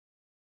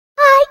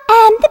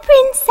am the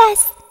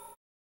princess.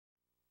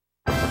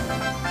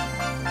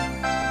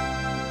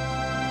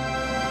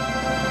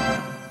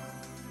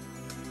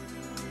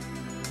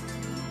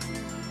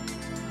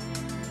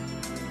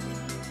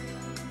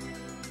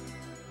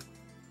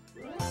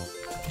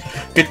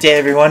 Good day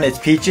everyone, it's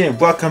Peachy and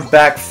welcome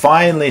back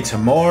finally to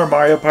more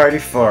Mario Party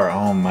 4.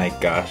 Oh my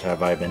gosh,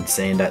 have I been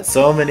saying that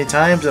so many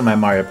times in my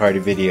Mario Party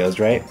videos,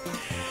 right?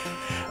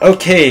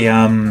 Okay,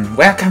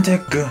 welcome to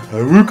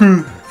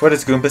what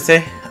does Goomba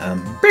say?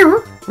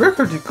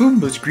 Welcome to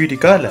Goomba's greedy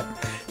Gala.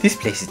 This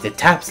place is the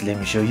tops, let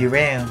me show you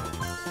around.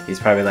 He's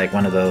probably like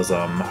one of those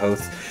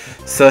hosts.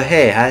 So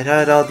hey, I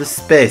had all the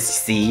space,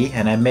 see?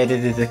 And I made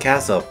it to the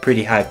castle.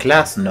 Pretty high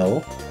class, no?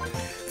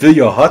 Feel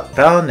your heart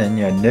pound and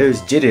your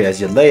nose jitter as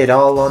you lay it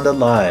all on the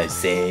line,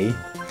 say?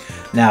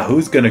 Now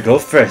who's gonna go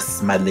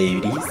first, my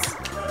ladies?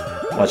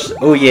 Watch.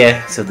 Oh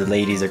yeah, so the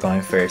ladies are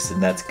going first,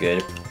 and that's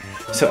good.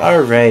 So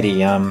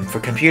alrighty,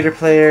 for computer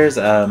players,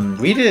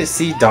 we didn't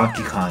see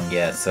Donkey Kong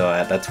yet, so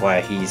that's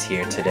why he's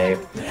here today.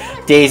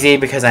 Daisy,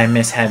 because I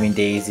miss having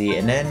Daisy,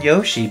 and then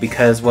Yoshi,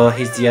 because, well,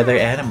 he's the other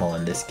animal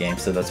in this game,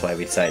 so that's why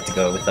we decided to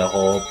go with the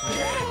whole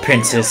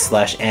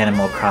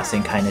princess/Animal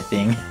Crossing kind of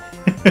thing.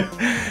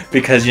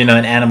 Because, you know,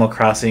 in Animal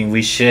Crossing,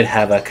 we should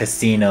have a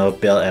casino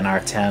built in our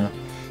town.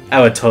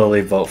 I would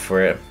totally vote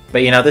for it.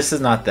 But, you know, this is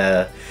not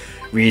the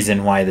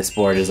reason why this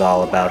board is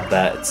all about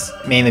that. It's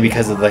mainly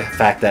because of the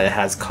fact that it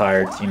has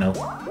cards, you know,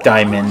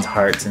 diamonds,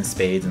 hearts, and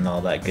spades, and all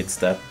that good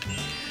stuff.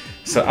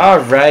 So,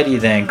 alrighty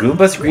then,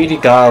 Goomba's Greedy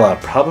Gala.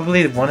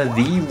 Probably one of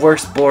the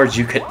worst boards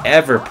you could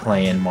ever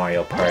play in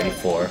Mario Party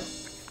 4.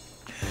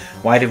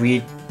 Why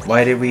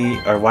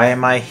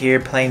am I here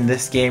playing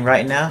this game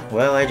right now?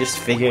 Well, I just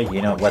figured,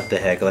 you know, what the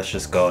heck, let's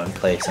just go and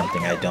play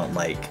something I don't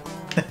like.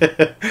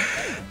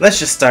 Let's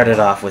just start it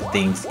off with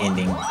things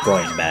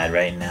going bad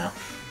right now.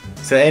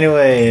 So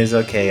anyways,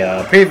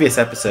 okay, previous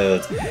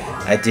episodes,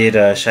 I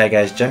did Shy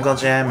Guy's Jungle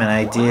Jam and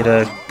I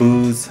did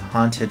Boo's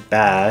Haunted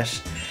Bash.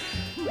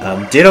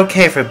 Did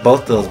okay for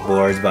both those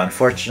boards, but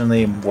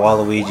unfortunately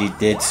Waluigi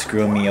did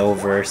screw me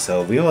over,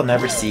 so we will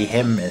never see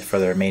him for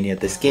the remaining of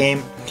this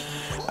game.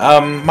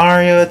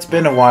 Mario, it's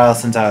been a while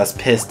since I was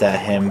pissed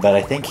at him, but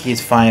I think he's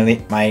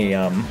finally, my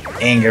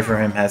anger for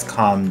him has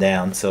calmed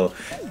down, so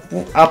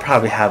I'll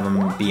probably have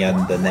him be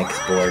on the next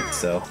board,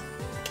 so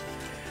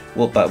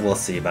but we'll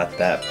see about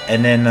that.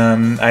 And then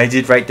I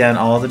did write down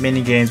all the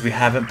mini games we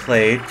haven't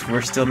played.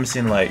 We're still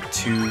missing like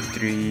 2,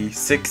 3,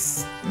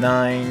 6,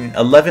 9,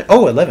 11.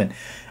 Oh,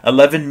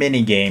 11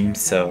 mini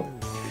games, so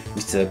we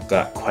still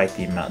got quite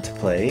the amount to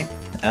play.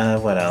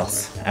 What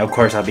else? Of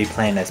course, I'll be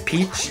playing as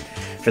Peach.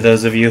 For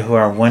those of you who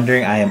are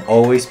wondering, I am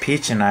always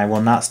Peach and I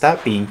will not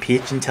stop being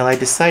Peach until I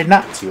decide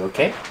not to,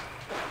 okay?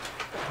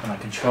 My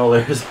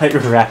controller is like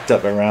wrapped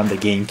up around the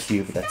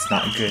GameCube. That's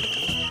not good.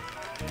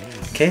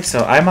 Okay,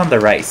 so I'm on the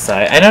right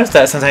side. I noticed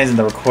that sometimes in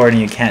the recording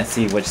you can't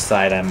see which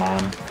side I'm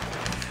on.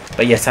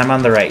 But yes, I'm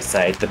on the right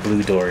side, the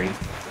blue dory.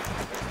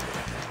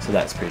 So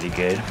that's pretty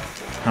good.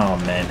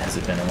 Oh man, has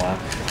it been a while.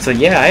 So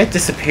yeah, I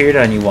disappeared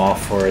on you all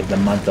for the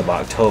month of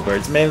October.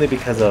 It's mainly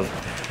because of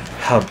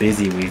how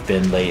busy we've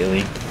been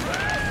lately.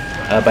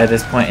 By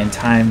this point in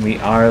time, we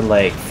are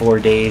like 4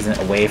 days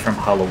away from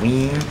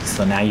Halloween,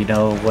 so now you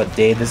know what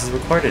day this is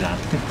recorded on.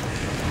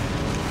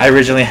 I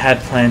originally had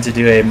planned to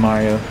do a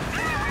Mario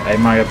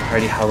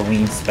Party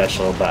Halloween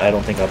special, but I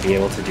don't think I'll be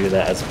able to do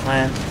that as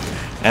planned.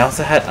 I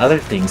also had other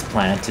things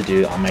planned to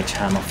do on my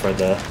channel for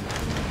the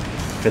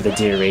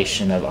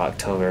duration of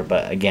October,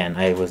 but again,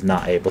 I was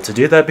not able to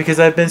do that because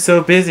I've been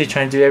so busy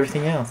trying to do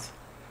everything else.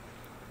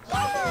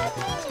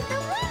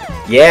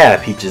 Yeah,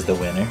 Peach is the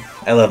winner.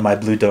 I love my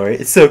blue dory.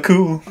 It's so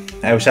cool.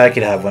 I wish I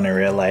could have one in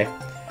real life.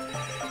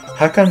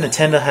 How come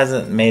Nintendo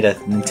hasn't made a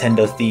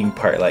Nintendo theme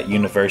park like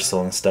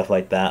Universal and stuff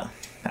like that?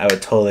 I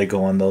would totally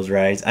go on those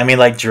rides. I mean,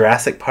 like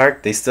Jurassic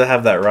Park, they still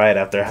have that ride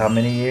after how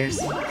many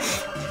years?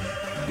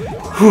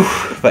 Whew.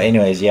 But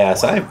anyways, yeah,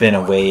 so I've been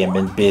away and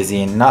been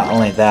busy, and not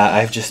only that,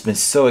 I've just been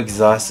so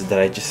exhausted that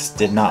I just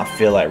did not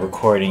feel like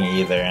recording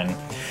either. And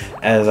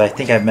as I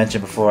think I've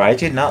mentioned before, I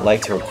did not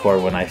like to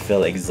record when I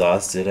feel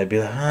exhausted. I'd be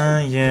like, oh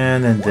yeah,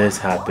 and then this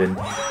happened.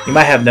 You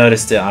might have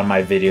noticed it on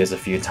my videos a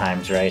few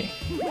times, right?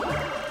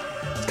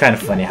 It's kind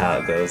of funny how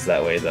it goes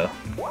that way though.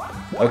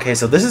 Okay,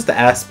 so this is the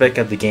aspect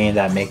of the game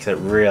that makes it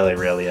really,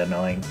 really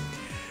annoying.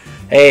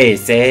 Hey,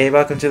 say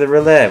welcome to the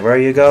roulette. Where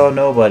you go,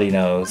 nobody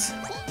knows.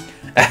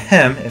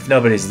 Ahem, if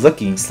nobody's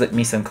looking, slip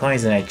me some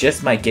coins and I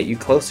just might get you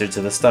closer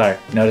to the star.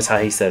 Notice how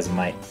he says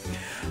might.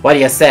 What do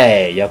you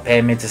say? You'll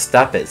pay me to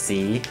stop it,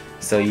 see?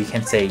 So you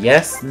can say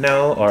yes,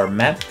 no, or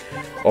meh.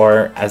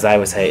 Or, as I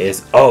would say,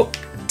 is oh,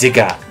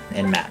 digga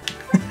in map.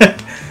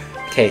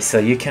 Okay, so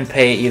you can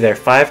pay either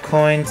 5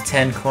 coins,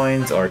 10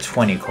 coins, or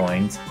 20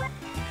 coins.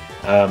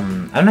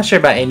 I'm not sure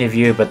about any of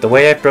you, but the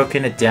way I've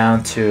broken it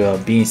down to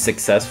being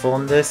successful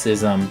in this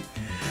is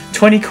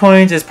 20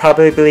 coins is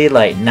probably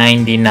like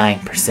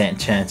 99%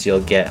 chance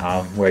you'll get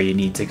where you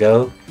need to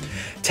go.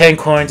 10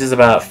 coins is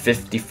about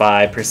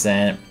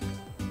 55%.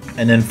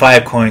 And then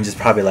 5 coins is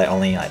probably like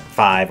only like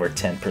 5 or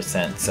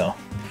 10%. So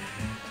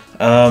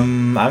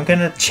I'm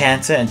gonna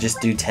chance it and just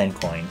do 10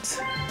 coins.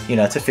 You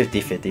know, it's a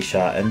 50-50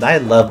 shot, and I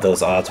love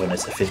those odds when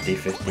it's a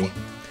 50-50.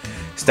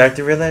 Start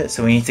the roulette,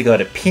 so we need to go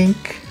to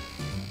pink.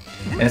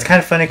 And it's kind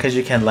of funny because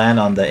you can land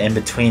on the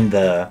in-between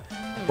the...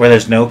 where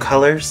there's no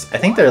colors. I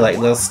think they're like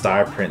little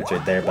star prints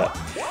right there, but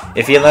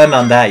if you land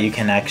on that, you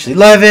can actually...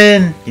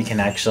 11! You can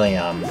actually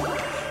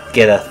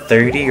get a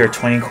 30 or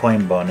 20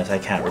 coin bonus, I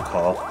can't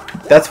recall.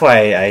 That's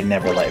why I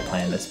never like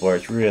playing this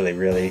board. It's really,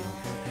 really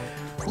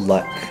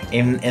luck.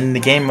 In the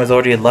game was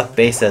already luck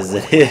based as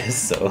it is,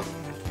 so...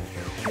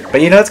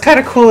 But you know, it's kind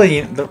of cool.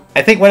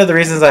 I think one of the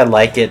reasons I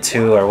like it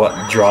too, or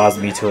what draws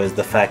me to it, is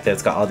the fact that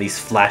it's got all these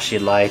flashy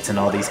lights and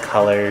all these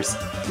colors.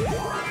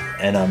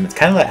 And it's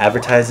kind of like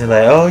advertising,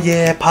 like, oh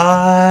yeah,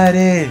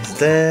 party,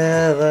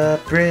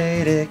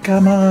 celebrate it,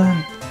 come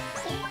on.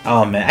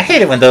 Oh man, I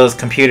hate it when those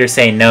computers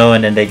say no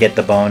and then they get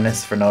the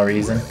bonus for no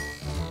reason.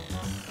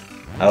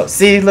 Oh,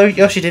 see,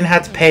 Yoshi didn't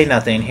have to pay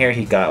nothing. Here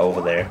he got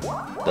over there,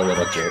 the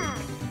little jerk.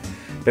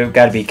 But we've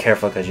got to be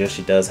careful because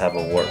Yoshi does have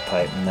a warp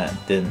pipe, and that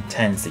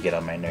tends to get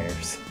on my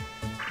nerves.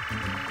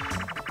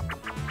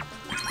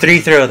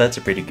 3-throw, that's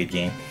a pretty good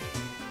game.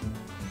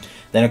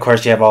 Then of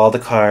course you have all the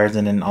cards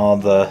and then all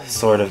the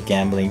sort of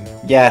gambling.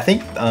 Yeah, I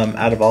think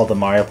out of all the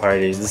Mario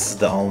parties, this is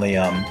the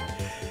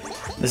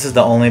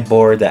only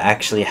board that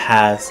actually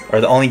has,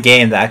 or the only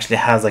game that actually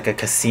has like a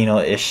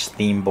casino-ish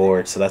theme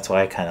board. So that's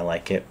why I kind of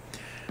like it.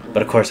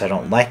 But of course I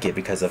don't like it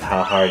because of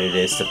how hard it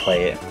is to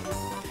play it.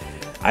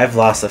 I've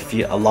lost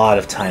a lot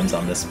of times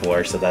on this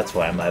board, so that's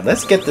why I'm like,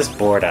 let's get this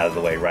board out of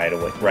the way right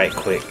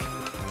quick.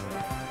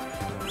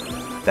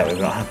 That way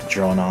we don't have to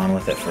drone on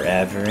with it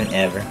forever and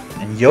ever.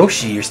 And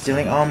Yoshi, you're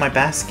stealing all my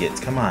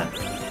baskets, come on.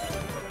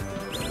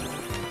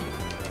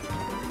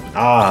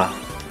 Ah,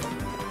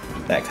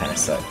 that kind of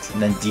sucks.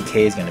 And then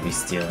DK is going to be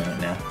stealing it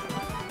now.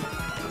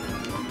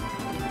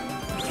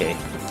 Okay.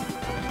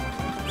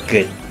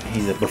 Good,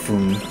 he's a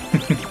buffoon.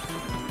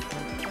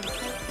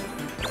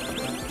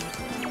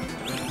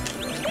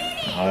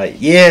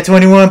 Yeah,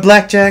 21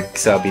 blackjack.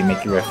 So I'll be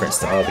making reference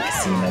to all the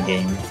casino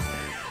games.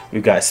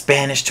 We've got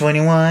Spanish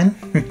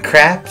 21,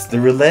 craps, the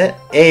roulette.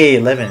 Hey,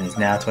 11 is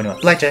now 21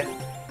 blackjack.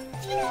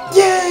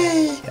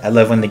 Yay! I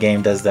love when the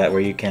game does that,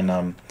 where you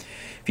can,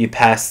 if you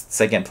pass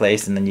second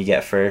place and then you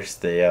get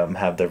first, they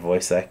have their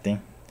voice acting.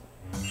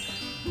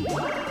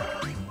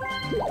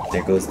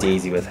 There goes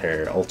Daisy with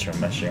her ultra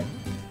mushroom.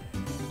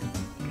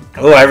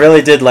 Oh, I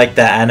really did like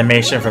that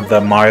animation from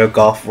the Mario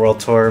Golf World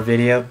Tour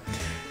video.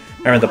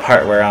 Remember the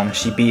part where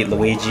she beat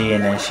Luigi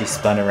and then she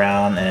spun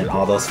around and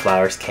all those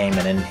flowers came,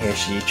 and then here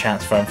she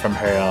transformed from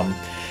her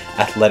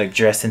athletic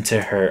dress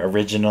into her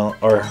original,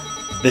 or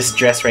this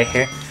dress right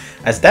here.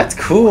 That's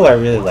cool. I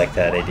really like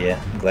that idea.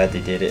 I'm glad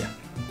they did it.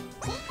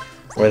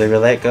 Where the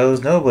roulette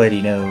goes,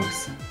 nobody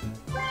knows.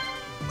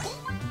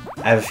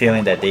 I have a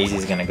feeling that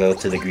Daisy's gonna go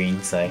to the green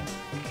side.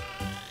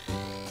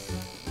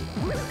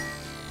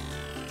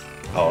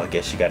 Oh, I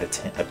guess she got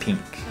a pink.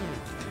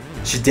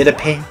 She did a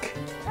pink.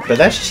 But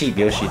that's cheap.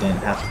 Yoshi didn't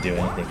have to do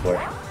anything for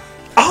it.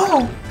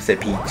 Oh! Said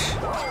Peach.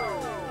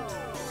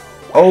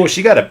 Oh,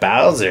 she got a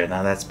Bowser.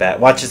 Now that's bad.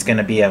 Watch, it's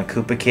gonna be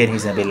Koopa Kid.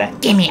 He's gonna be like,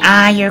 give me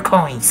all your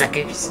coins,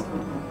 suckers.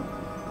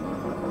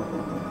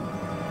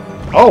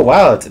 Oh,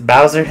 wow. It's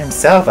Bowser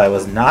himself. I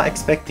was not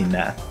expecting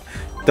that.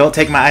 Don't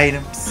take my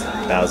items.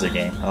 Bowser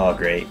game. Oh,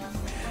 great.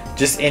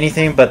 Just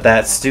anything but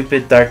that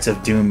stupid Darts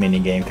of Doom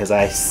minigame, because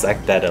I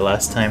sucked at it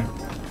last time.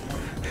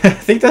 I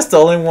think that's the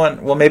only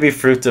one. Well, maybe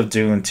Fruits of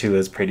Doom 2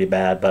 is pretty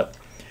bad, but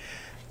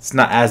it's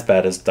not as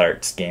bad as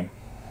Darts game.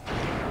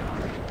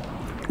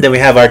 Then we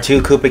have our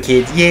two Koopa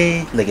Kids.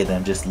 Yay! Look at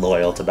them, just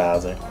loyal to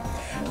Bowser.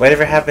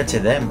 Whatever happened to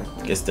them?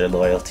 Guess their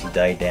loyalty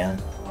died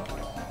down.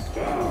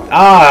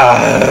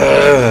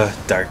 Ah!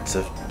 Darts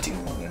of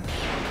Doom.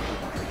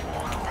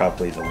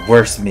 Probably the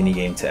worst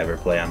minigame to ever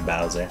play on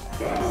Bowser.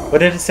 What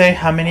did it say?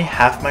 How many?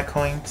 Half my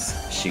coins?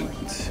 Shoot.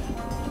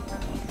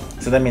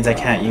 So that means I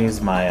can't use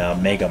my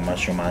Mega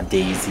Mushroom on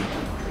Daisy.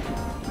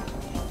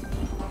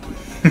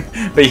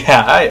 But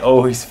yeah, I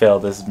always fail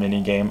this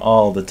minigame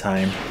all the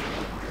time.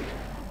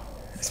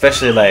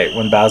 Especially like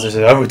when Bowser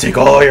says, I will take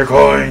all your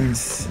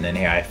coins! And then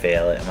here I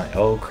fail it. I'm like,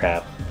 oh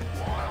crap.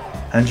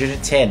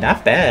 110,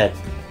 not bad.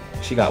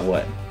 She got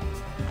what?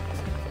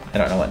 I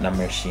don't know what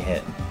number she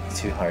hit.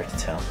 It's too hard to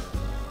tell.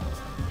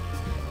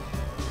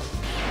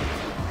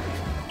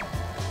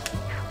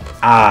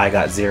 Ah, I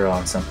got 0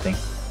 on something.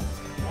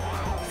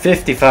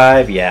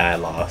 55, yeah, I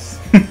lost.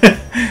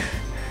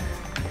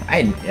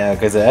 Yeah,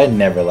 because I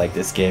never liked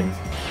this game.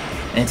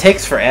 And it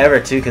takes forever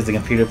too, because the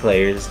computer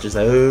player is just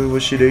like, oh,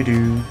 what should I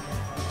do?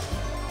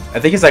 I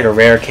think it's like a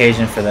rare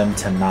occasion for them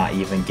to not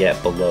even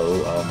get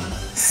below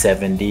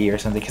 70 or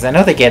something, because I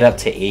know they get up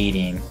to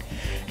 80,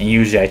 and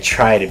usually I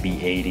try to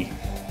beat 80.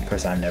 Of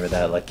course, I'm never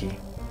that lucky.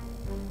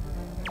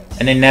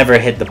 And they never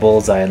hit the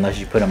bullseye unless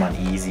you put them on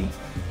easy.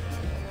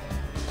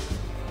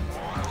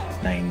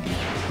 90.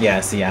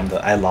 Yeah, see,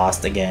 I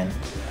lost again.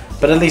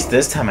 But at least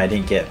this time I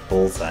didn't get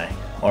bullseye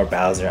or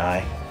Bowser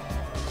eye.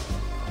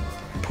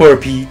 Poor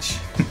Peach.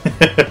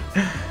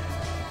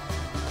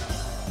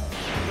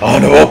 Oh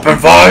open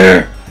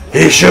fire!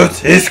 He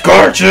shoots, he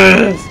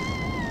scorches!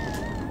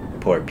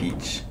 Poor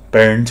Peach.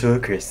 Burned to a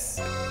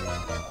crisp.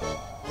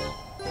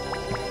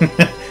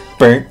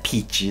 Burnt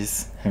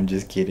peaches. I'm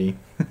just kidding.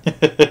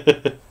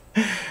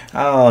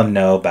 Oh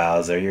no,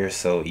 Bowser, you're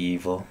so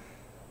evil.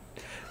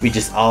 We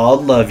just all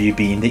love you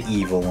being the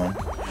evil one.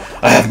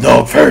 I have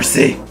no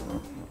Percy!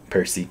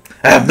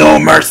 I have no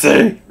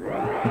mercy!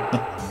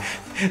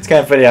 It's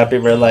kind of funny how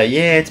people are like,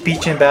 yeah, it's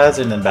Peach and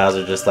Bowser, and then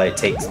Bowser just like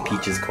takes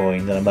Peach's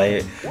coins, and I'm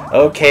like,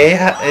 okay,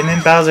 and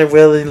then Bowser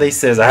willingly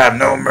says, I have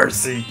no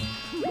mercy.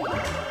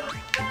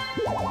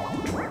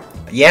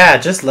 Yeah,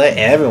 just let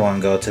everyone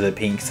go to the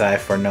pink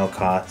side for no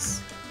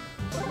cost.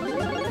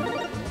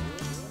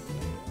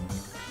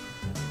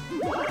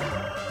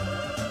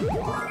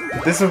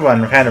 This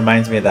one kind of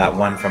reminds me of that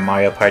one from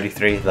Mario Party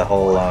 3, the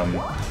whole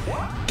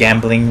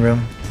gambling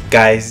room.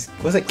 Guys,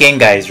 was it Game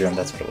Guy's room?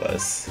 That's what it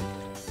was.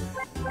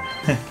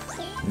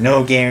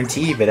 No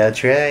guarantee, but I'll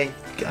try,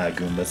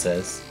 Goomba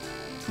says.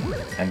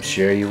 I'm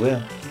sure you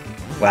will.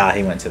 Wow,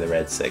 he went to the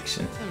red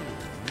section.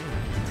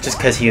 Just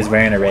because he was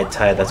wearing a red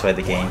tie, that's why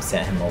the game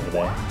sent him over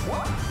there.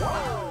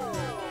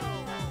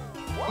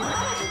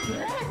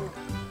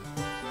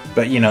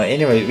 But you know,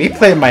 anyway, we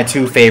played my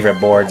 2 favorite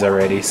boards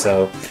already,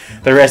 so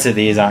the rest of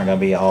these aren't going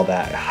to be all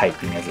that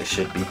hyping as it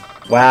should be.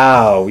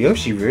 Wow,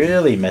 Yoshi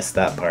really messed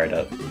that part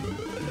up.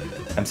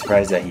 I'm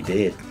surprised that he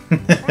did.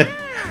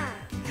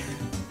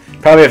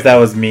 Probably if that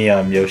was me,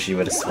 Yoshi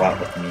would have swapped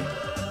with me.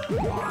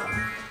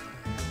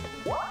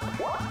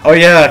 Oh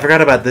yeah, I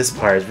forgot about this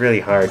part. It's really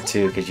hard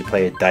too, because you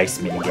play a dice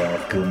minigame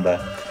with Goomba.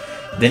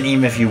 Then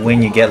even if you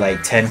win, you get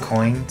like 10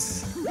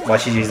 coins. Well,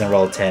 she's using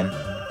roll 10.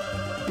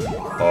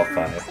 All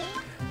 5.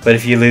 But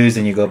if you lose,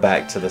 then you go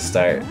back to the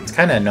start. It's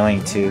kind of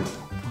annoying too.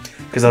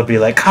 Because I'll be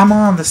like, come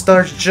on, the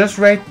start's just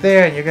right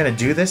there, and you're going to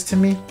do this to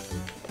me?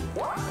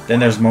 Then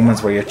there's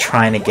moments where you're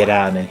trying to get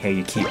out, and here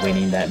you keep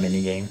winning that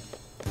minigame.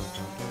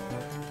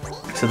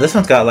 So this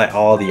one's got like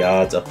all the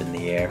odds up in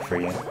the air for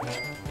you.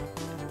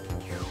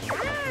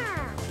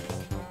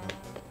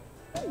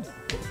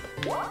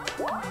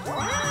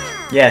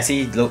 Yeah,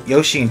 see,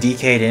 Yoshi and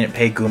DK didn't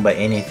pay Goomba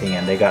anything,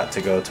 and they got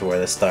to go to where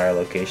the star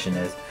location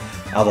is.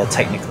 Although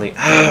technically,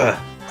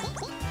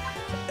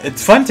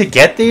 it's fun to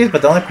get these,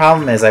 but the only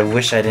problem is I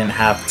wish I didn't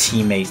have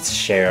teammates to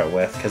share it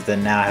with, because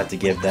then now I have to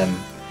give them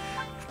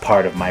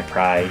part of my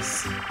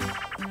prize.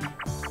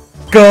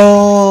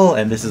 Goal!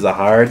 And this is a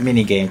hard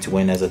minigame to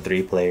win as a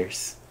 3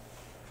 players.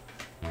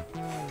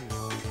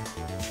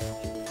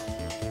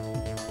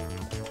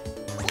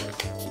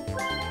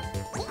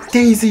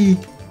 Daisy!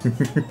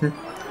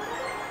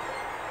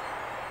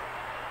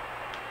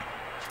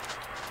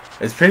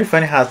 It's pretty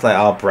funny how it's like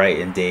all bright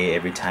and day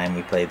every time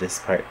we play this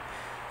part.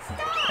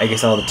 I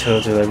guess all the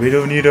toads are like, we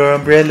don't need our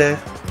umbrella.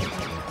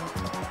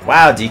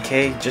 Wow,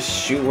 DK, just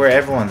shoot where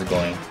everyone's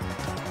going.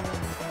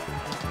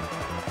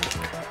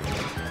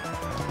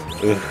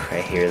 Ugh,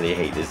 I really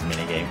hate this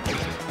minigame.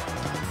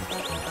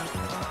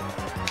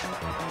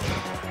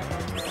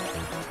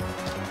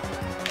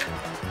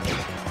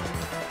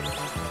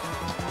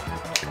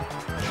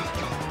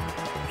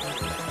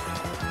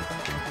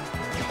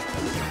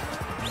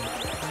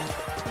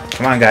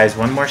 Come on guys,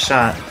 one more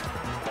shot.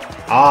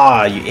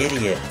 Ah, you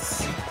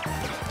idiots.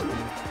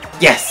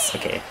 Yes!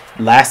 Okay.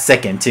 Last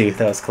second too,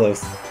 that was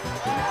close.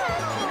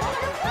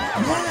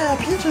 Yeah,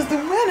 Peach is the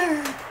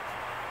winner!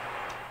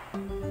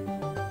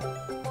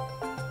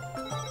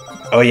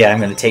 Oh yeah,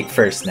 I'm gonna take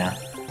first now.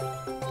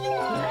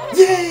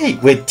 Yay!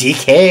 With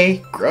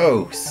DK!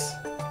 Gross!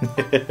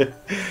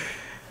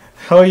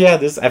 Oh yeah,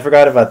 I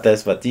forgot about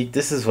this, but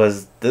this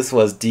was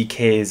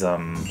DK's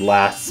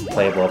last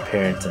playable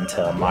appearance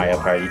until Mario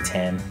Party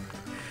 10.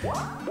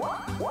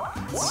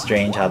 It's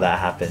strange how that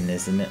happened,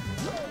 isn't it?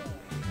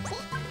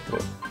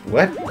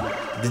 What?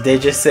 Did they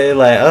just say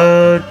like,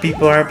 oh,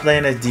 people aren't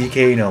playing as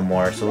DK no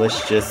more, so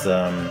let's just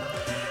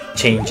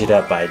change it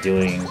up by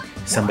doing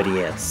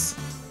somebody else?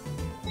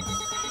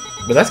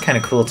 But that's kind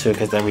of cool too,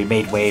 because then we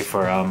made way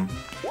for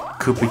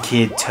Koopa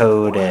Kid,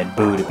 Toad, and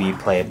Boo to be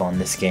playable in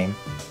this game.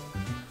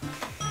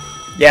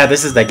 Yeah,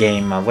 this is the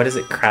game. What is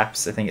it?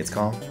 Craps, I think it's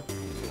called.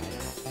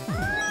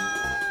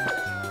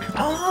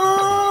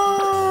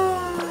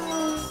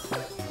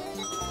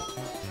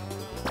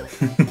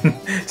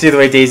 See the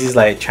way Daisy's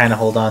like trying to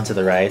hold on to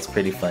the ride? It's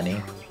pretty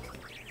funny.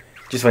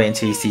 Just wait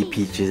until you see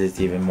Peaches, it's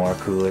even more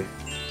cooler.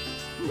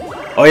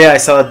 Oh yeah,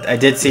 I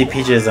did see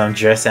Peaches'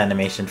 dress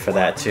animation for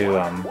that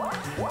too.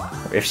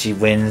 If she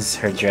wins,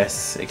 her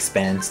dress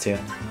expands too.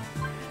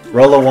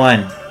 Roll a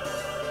 1.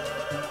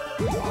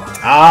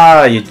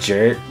 Ah, you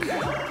jerk.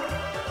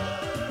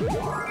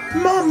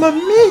 Mamma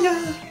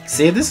mia!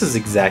 See, this is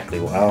exactly.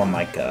 Oh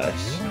my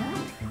gosh.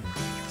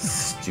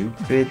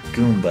 Stupid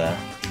Goomba.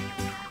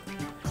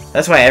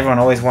 That's why everyone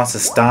always wants to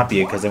stomp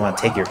you, because they want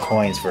to take your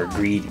coins for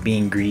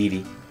being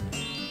greedy.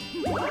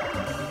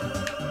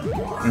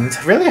 And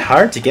it's really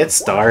hard to get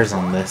stars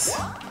on this.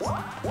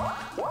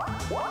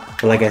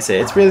 But like I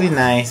said, it's really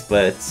nice,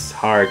 but it's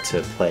hard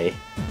to play.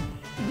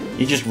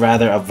 You just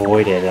rather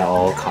avoid it at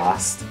all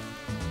costs.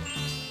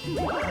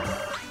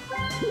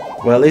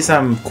 Well, at least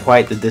I'm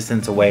quite the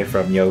distance away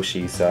from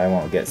Yoshi, so I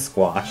won't get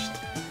squashed.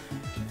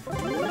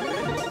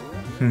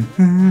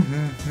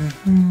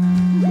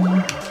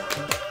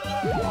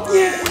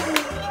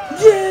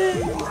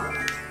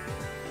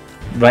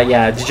 But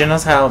yeah, did you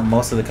notice how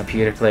most of the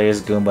computer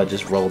players, Goomba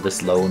just rolled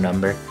this low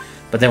number?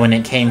 But then when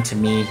it came to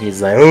me,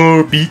 he's like,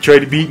 oh, try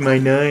to beat my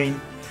 9.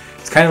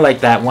 It's kind of like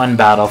that one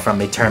battle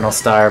from Eternal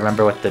Star,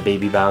 remember, with the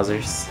baby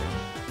Bowsers?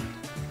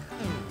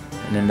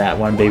 And then that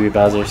one baby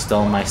Bowser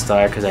stole my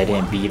star because I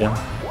didn't beat him.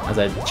 I was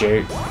a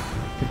jerk.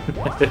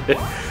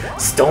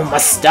 Stole my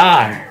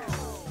star!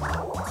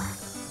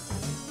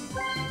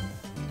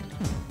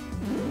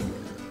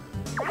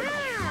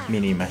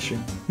 Mini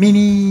mushroom.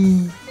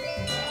 Mini!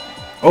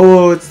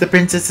 Oh, it's the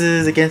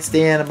princesses against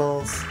the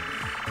animals.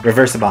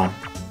 Reverse a bomb.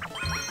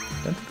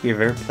 Don't think we've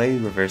ever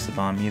played Reverse a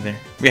Bomb either.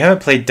 We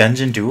haven't played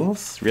Dungeon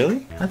Duels?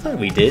 Really? I thought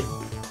we did.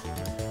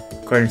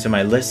 According to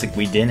my list,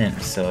 we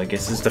didn't, so I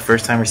guess this is the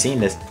first time we're seeing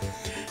this.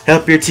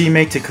 Help your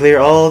teammate to clear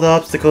all the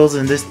obstacles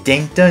in this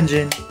dank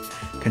dungeon.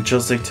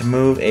 Control stick to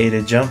move, A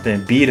to jump,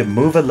 and B to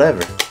move a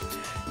lever.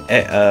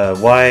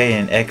 Y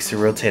and X to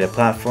rotate a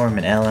platform,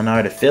 and L and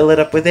R to fill it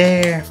up with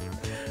air.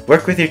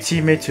 Work with your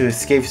teammate to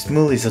escape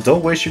smoothly, so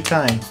don't waste your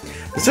time.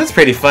 This one's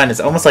pretty fun. It's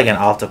almost like an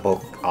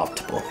obstacle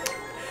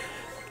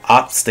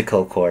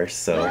course,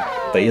 so,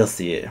 but you'll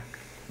see it.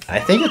 I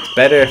think it's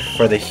better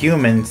for the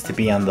humans to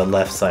be on the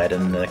left side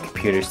and the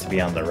computers to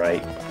be on the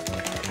right.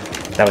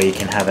 That way you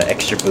can have an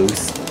extra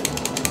boost.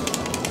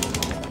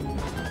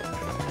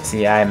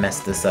 See, I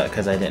messed this up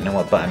because I didn't know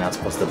what button I was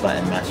supposed to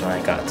button mash when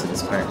I got to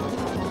this part.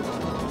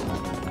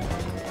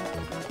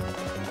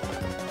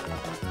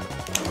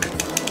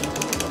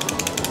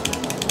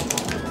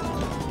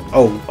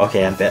 Oh,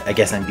 okay, I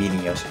guess I'm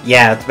beating Yoshi.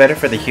 Yeah, it's better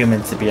for the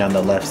humans to be on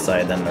the left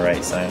side than the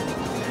right side.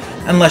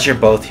 Unless you're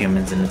both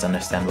humans and it's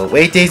understandable.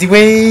 Wait, Daisy,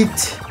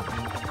 wait!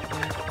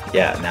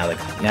 Yeah,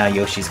 now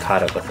Yoshi's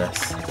caught up with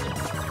us.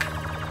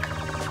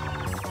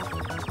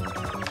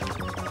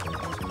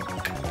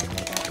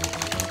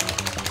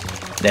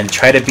 Then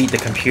try to beat the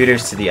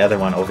computers to the other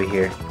one over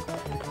here.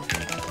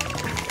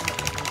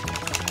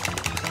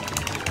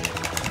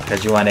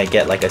 Because you want to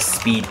get like a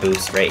speed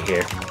boost right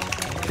here.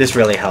 This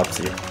really helps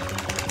you.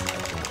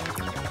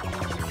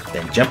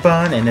 Then jump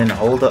on and then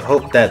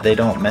hope that they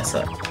don't mess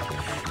up.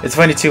 It's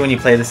funny too when you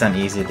play this on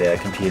easy, the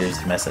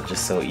computers mess up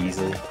just so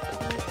easily.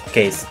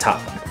 Okay, it's the top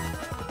one.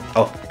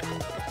 Oh.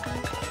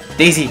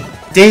 Daisy!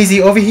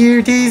 Daisy! Over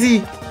here,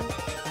 Daisy!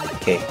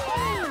 Okay.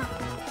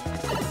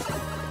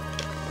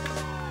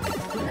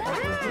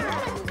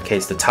 Okay,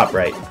 it's the top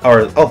right.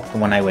 Or, oh, the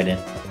one I went in.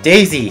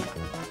 Daisy!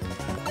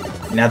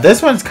 Now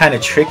this one's kind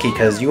of tricky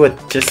because you would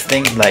just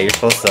think that you're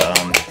supposed to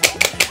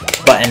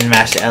button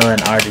mash L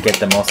and R to get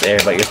the most air,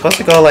 but you're supposed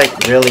to go like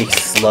really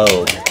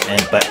slow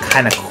but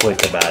kind of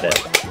quick about it.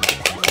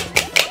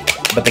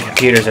 But the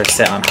computers are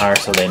set on hard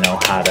so they know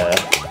how to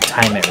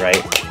time it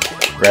right,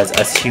 whereas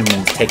us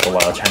humans take a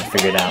while trying to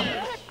figure it out.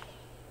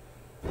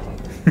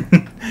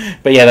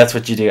 But yeah, that's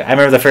what you do. I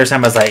remember the first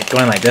time I was like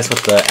going like this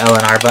with the L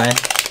and R button.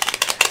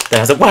 Then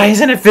I was like, why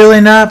isn't it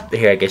filling up?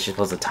 Here, I guess you're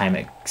supposed to time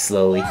it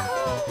slowly.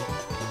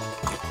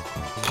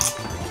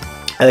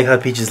 I like how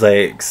Peach is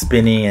like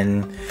spinning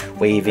and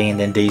waving, and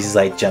then Daisy's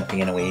like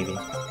jumping and waving.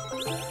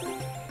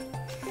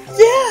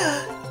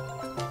 Yeah!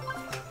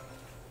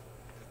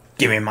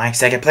 Give me my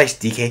second place,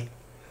 DK.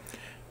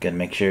 Gotta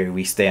make sure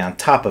we stay on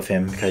top of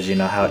him because you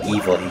know how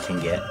evil he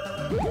can get.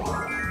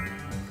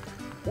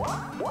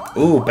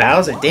 Ooh,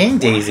 Bowser. Dang,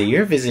 Daisy,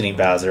 you're visiting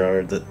Bowser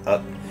or the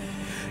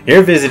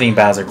you're visiting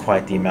Bowser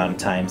quite the amount of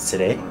times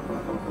today.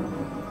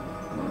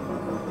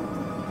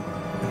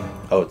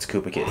 Oh, it's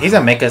Koopa Kid. He's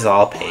gonna make us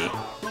all pay.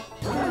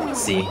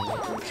 See?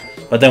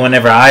 But then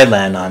whenever I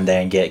land on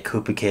there and get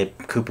Koopa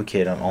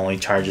Kid only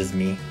charges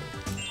me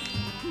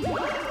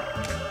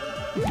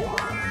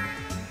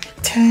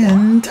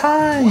 10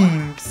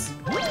 times!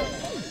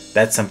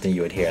 That's something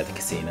you would hear at the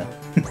casino.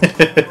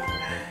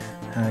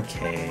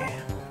 Okay.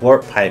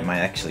 Warp Pipe might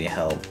actually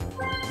help.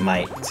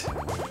 Might.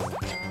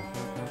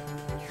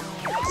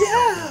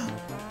 Yeah!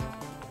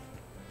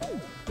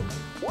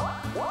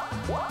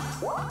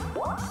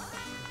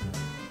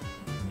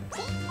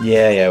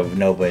 Yeah,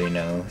 nobody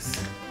knows.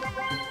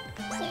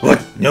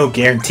 What? No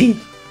guarantee?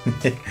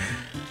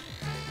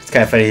 It's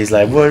kind of funny, he's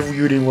like, what,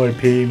 you didn't want to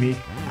pay me?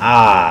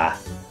 Ah,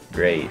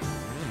 great.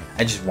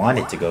 I just want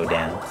it to go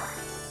down.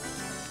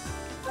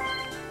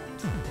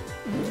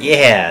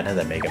 Yeah,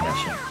 another Mega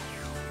Mushroom.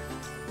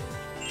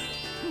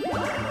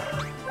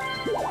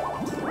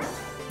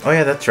 Oh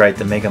yeah, that's right,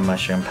 the Mega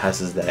Mushroom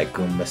passes that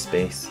Goomba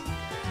space.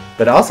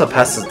 But it also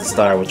passes the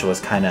star, which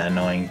was kind of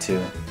annoying too.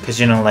 Because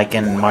you know, like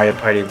in Mario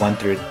Party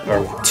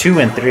 2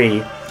 and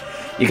 3,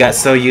 you got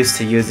so used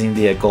to using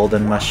the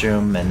golden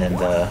mushroom and then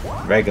the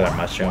regular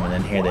mushroom, and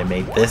then here they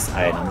made this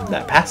item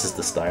that passes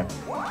the star.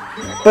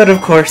 But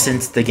of course,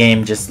 since the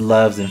game just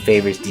loves and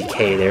favors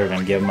DK, they were going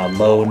to give him a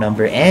low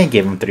number and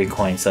give him 3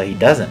 coins so he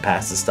doesn't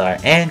pass the star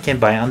and can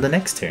buy it on the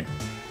next turn.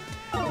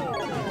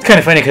 It's kind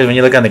of funny because when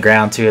you look on the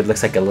ground too, it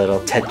looks like a little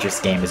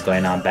Tetris game is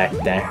going on back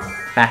there.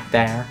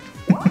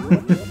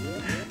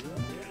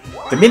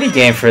 The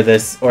minigame for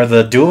this, or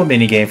the dual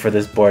minigame for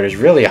this board is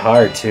really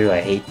hard too.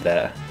 I hate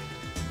that.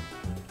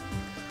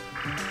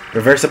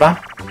 Reverse a bomb?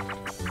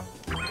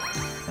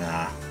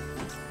 Ah.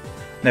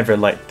 Never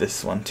liked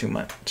this one too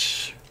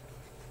much.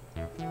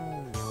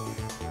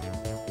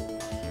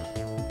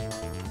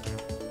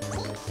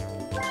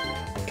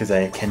 Because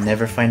I can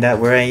never find out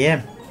where I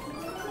am.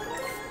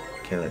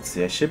 Okay, let's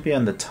see. I should be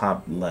on the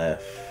top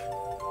left.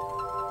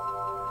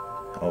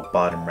 Oh,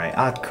 bottom right.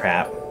 Ah,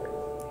 crap.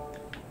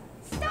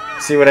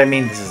 See what I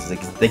mean? This is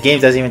like, the game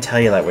doesn't even tell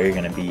you like where you're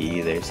gonna be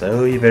either.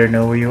 So you better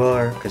know where you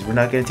are, because we're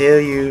not gonna tell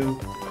you.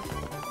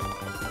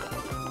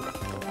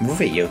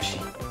 Move it, Yoshi.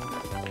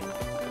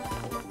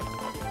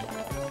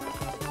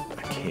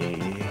 Okay,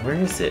 where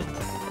is it?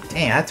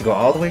 Dang, I have to go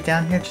all the way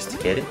down here just to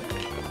get it.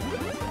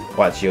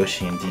 Watch,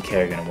 Yoshi and DK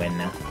are gonna win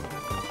now.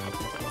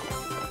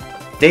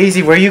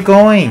 Daisy, where are you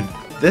going?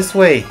 This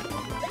way.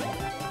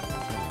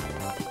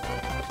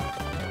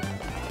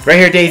 Right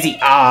here, Daisy.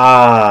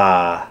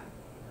 Ah.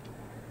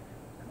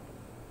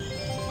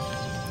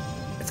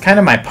 It's kind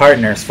of my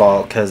partner's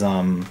fault because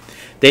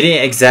they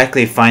didn't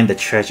exactly find the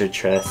treasure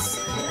chest.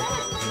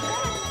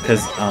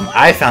 Because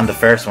I found the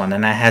first one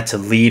and I had to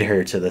lead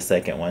her to the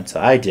second one, so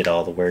I did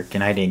all the work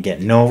and I didn't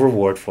get no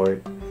reward for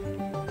it.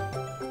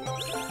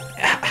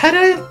 How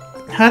did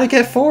I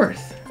get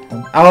fourth?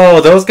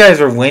 Oh, those guys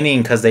were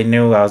winning because they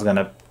knew I was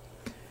gonna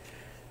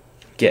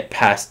get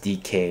past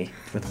DK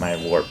with my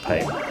warp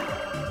pipe.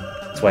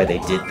 That's why they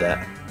did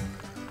that.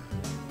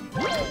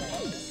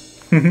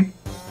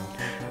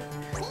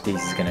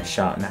 Daisy's gonna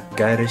shop now.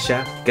 Gotta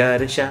shop,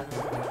 gotta shop.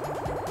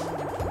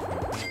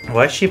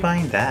 Why is she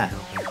buying that?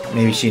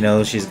 Maybe she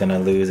knows she's gonna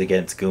lose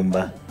against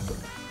Goomba.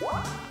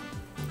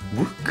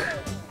 Wook.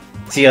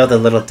 See all the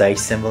little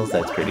dice symbols?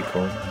 That's pretty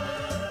cool.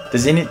 Do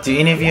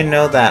any of you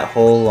know that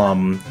whole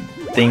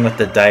thing with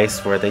the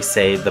dice where they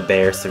say the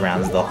bear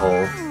surrounds the hole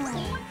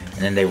and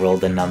then they roll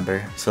the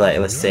number? So like,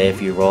 let's say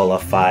if you roll a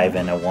 5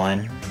 and a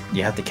 1,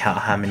 you have to count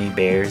how many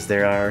bears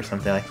there are or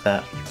something like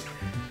that.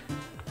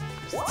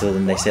 So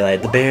then they say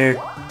like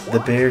the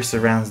bear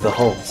surrounds the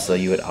hole. So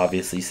you would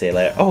obviously say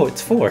like, oh,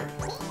 it's 4.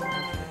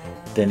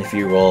 Then if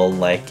you roll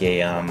like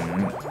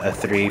a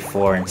 3,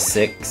 4, and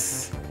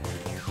 6,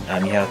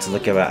 you have to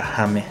look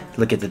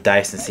at the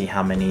dice and see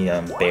how many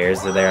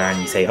bears there are, and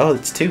you say, oh,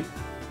 it's 2.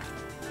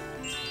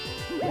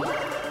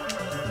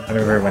 I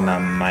remember when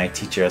my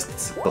teacher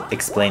was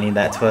explaining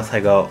that to us,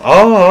 I go,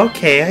 oh,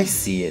 okay, I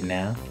see it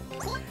now.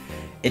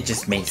 It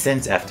just made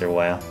sense after a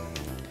while.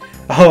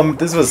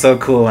 This was so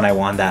cool when I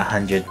won that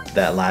 100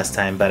 that last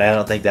time, but I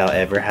don't think that'll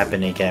ever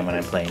happen again when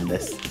I'm playing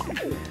this.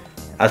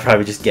 I'll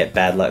probably just get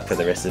bad luck for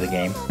the rest of the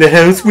game. The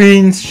house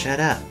wins! Shut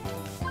up.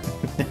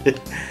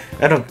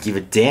 I don't give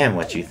a damn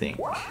what you think.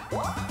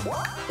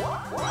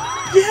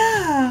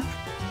 Yeah!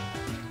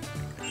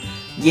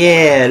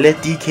 Yeah, let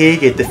DK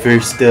get the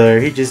first star.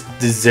 He just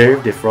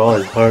deserved it for all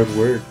his hard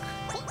work.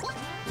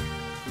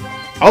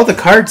 Oh, the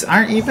cards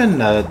aren't even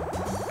a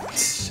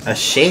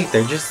shape.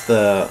 They're just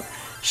the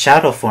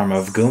shadow form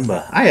of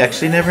Goomba. I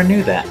actually never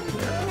knew that.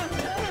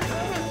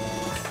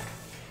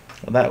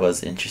 Well, that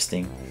was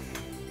interesting.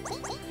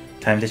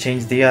 Time to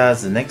change the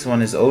odds. The next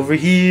one is over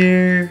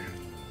here.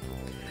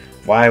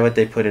 Why would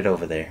they put it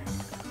over there?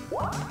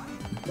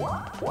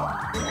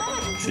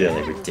 It's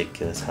really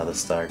ridiculous how the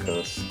star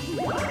goes.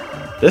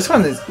 This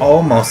one is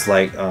almost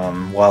like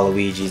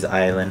Waluigi's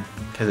Island.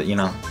 Because, you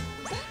know,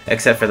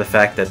 except for the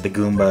fact that the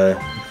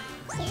Goomba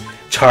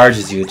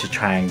charges you to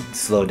try and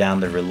slow down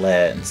the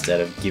roulette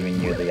instead of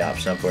giving you the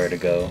option of where to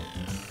go.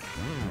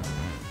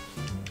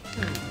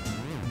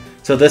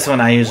 So this one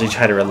I usually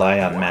try to rely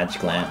on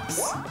magic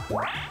lamps.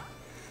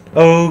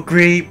 Oh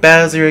great,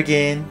 Bowser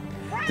again.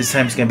 This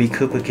time it's gonna be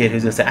Koopa Kid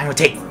who's gonna say, I'm gonna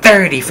take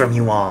 30 from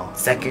you all,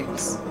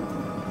 suckers.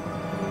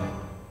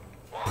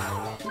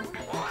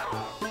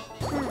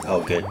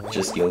 Oh good,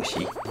 just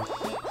Yoshi.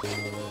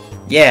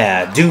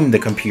 Yeah, doom the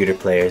computer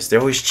players. They're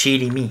always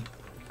cheating me.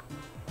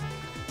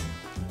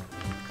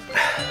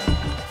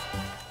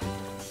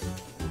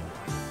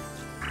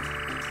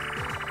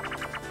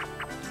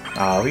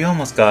 Aw, we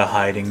almost got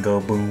hide and go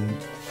boom.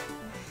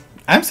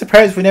 I'm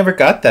surprised we never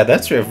got that.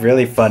 That's a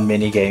really fun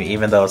minigame,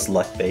 even though it's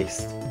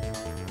luck-based.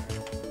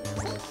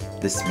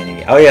 This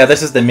minigame. Oh yeah,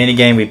 this is the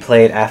minigame we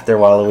played after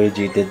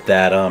Waluigi did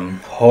that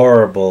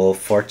horrible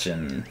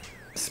fortune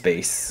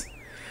space.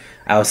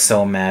 I was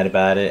so mad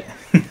about it.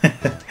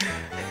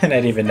 And I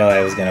didn't even know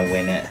I was gonna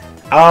win it.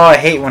 Oh, I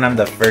hate when I'm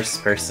the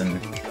first person.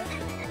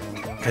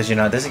 Because, you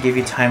know, it doesn't give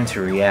you time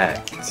to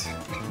react.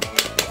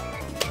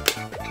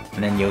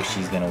 And then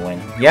Yoshi's gonna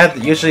win. Yeah,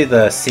 usually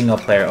the single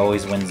player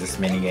always wins this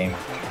minigame.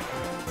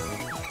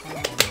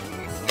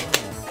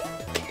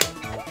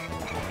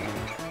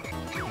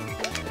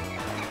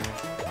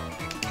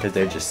 Because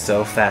they're just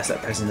so fast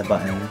at pressing the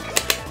button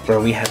where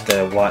we have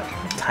to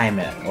time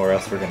it or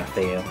else we're gonna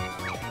fail.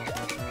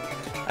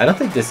 I don't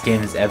think this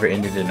game has ever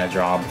ended in a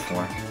draw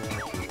before.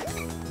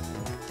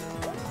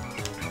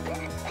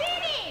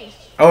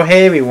 Oh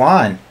hey, we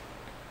won!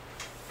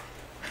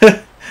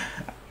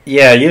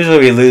 Yeah, usually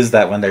we lose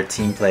that when they're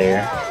team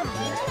player.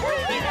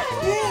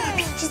 Yeah,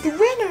 Peach is the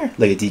winner!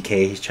 Look at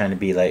DK, he's trying to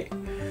be like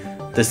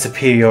the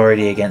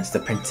superiority against the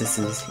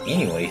princesses.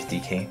 Anyways,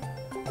 DK.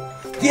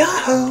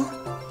 Yahoo!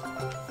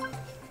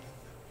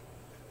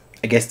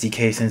 I guess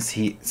DK since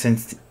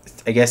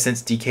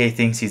DK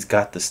thinks he's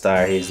got the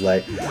star, he's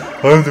like,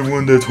 I'm the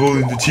one that's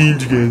holding the team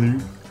together.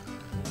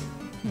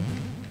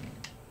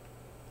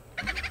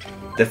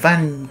 The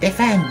fun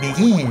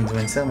begins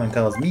when someone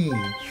calls me.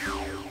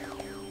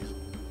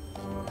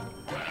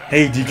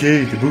 Hey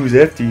DK, the boo's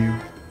after you.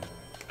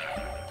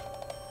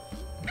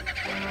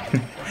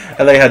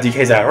 I like how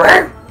DK's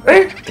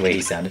like, the way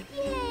he sounded.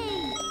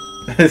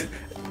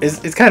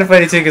 It's kind of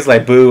funny too, because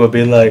like Boo will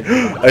be like,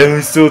 I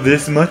only stole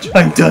this much,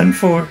 I'm done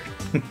for.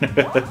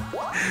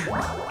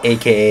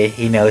 AKA,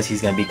 he knows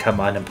he's gonna become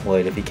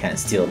unemployed if he can't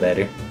steal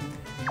better.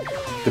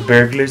 The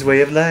burglar's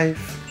way of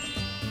life.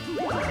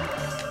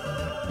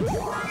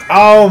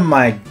 Oh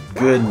my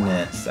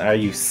goodness, are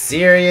you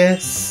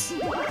serious?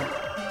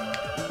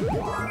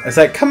 It's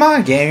like, come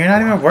on game, you're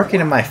not even working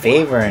in my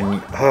favor,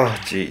 and oh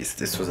jeez,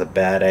 this was a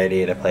bad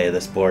idea to play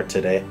this board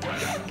today.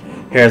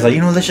 Here I was like,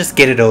 you know, let's just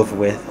get it over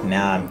with.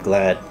 Now I'm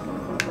glad.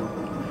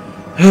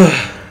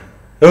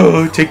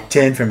 Oh, take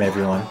 10 from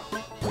everyone.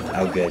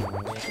 Oh good.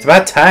 It's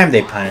about time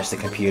they punish the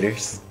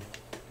computers.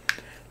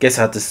 Guess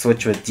I'll have to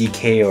switch with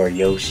DK or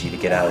Yoshi to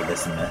get out of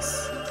this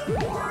mess.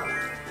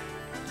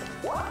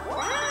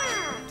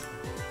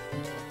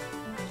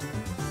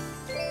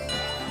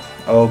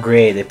 Oh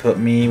great, they put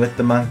me with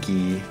the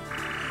monkey.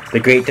 The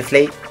Great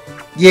Deflate.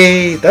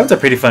 Yay! That was a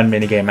pretty fun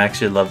minigame, I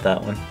actually loved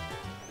that one.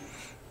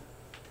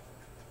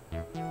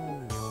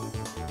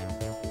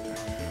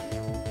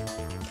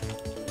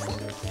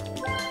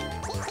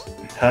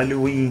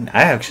 Halloween.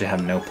 I actually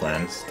have no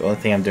plans. The only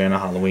thing I'm doing on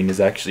Halloween is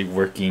actually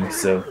working,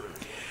 so...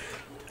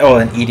 Oh,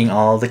 and eating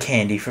all the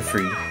candy for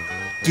free.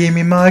 Give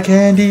me my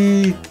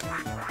candy!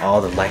 All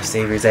the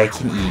lifesavers I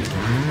can eat.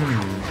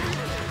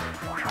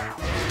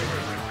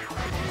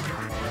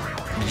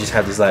 You just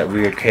have this like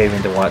weird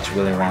craving to watch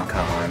Willy Wonka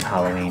on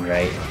Halloween,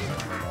 right?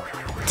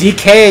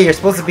 DK, you're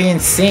supposed to be in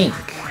sync!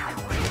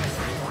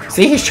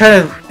 See, he's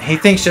trying to... He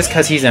thinks just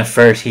because he's in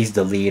first, he's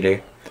the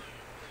leader.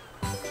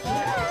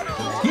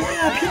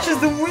 Yeah, Peach is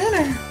the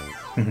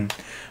winner!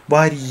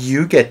 Why do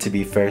you get to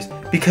be first?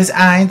 Because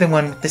I'm the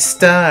one with the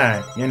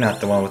star. You're not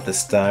the one with the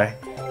star.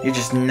 You're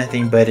just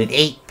nothing but an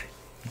ape.